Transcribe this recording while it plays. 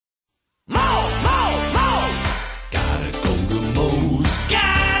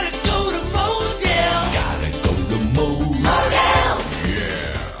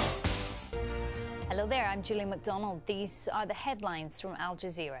I'm Julie MacDonald. These are the headlines from Al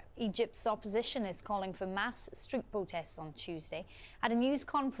Jazeera. Egypt's opposition is calling for mass street protests on Tuesday. At a news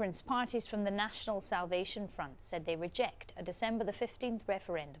conference, parties from the National Salvation Front said they reject a December the 15th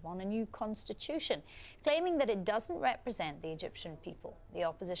referendum on a new constitution, claiming that it doesn't represent the Egyptian people. The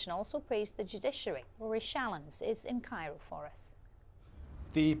opposition also praised the judiciary. Rory Shallons is in Cairo for us.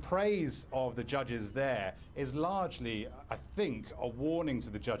 The praise of the judges there is largely, I think, a warning to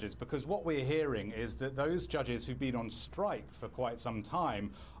the judges, because what we're hearing is that those judges who've been on strike for quite some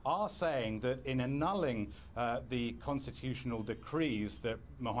time are saying that in annulling the constitutional decrees that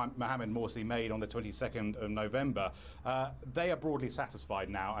Mohamed Morsi made on the 22nd of November, they are broadly satisfied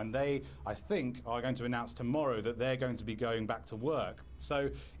now, and they, I think, are going to announce tomorrow that they're going to be going back to work. So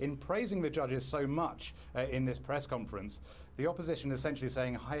in praising the judges so much in this press conference, the opposition is essentially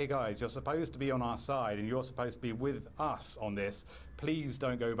saying, hey guys, you're supposed to be on our side and you're supposed to be with us on this. Please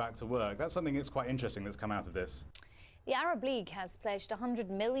don't go back to work. That's something that's quite interesting that's come out of this. The Arab League has pledged $100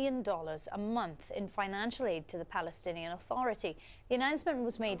 million a month in financial aid to the Palestinian Authority. The announcement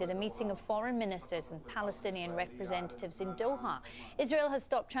was made at a meeting of foreign ministers and Palestinian representatives in Doha. Israel has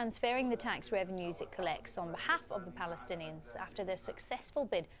stopped transferring the tax revenues it collects on behalf of the Palestinians after their successful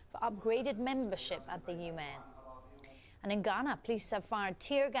bid for upgraded membership at the UN. And in Ghana, police have fired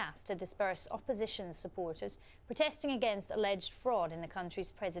tear gas to disperse opposition supporters protesting against alleged fraud in the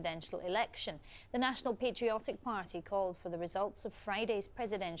country's presidential election. The National Patriotic Party called for the results of Friday's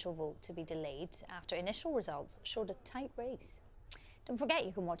presidential vote to be delayed after initial results showed a tight race. Don't forget,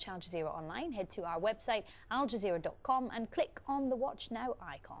 you can watch Al Jazeera online. Head to our website, aljazeera.com, and click on the Watch Now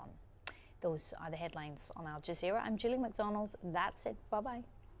icon. Those are the headlines on Al Jazeera. I'm Julie MacDonald. That's it. Bye-bye.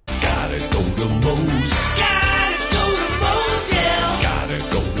 Gotta go to Moe's.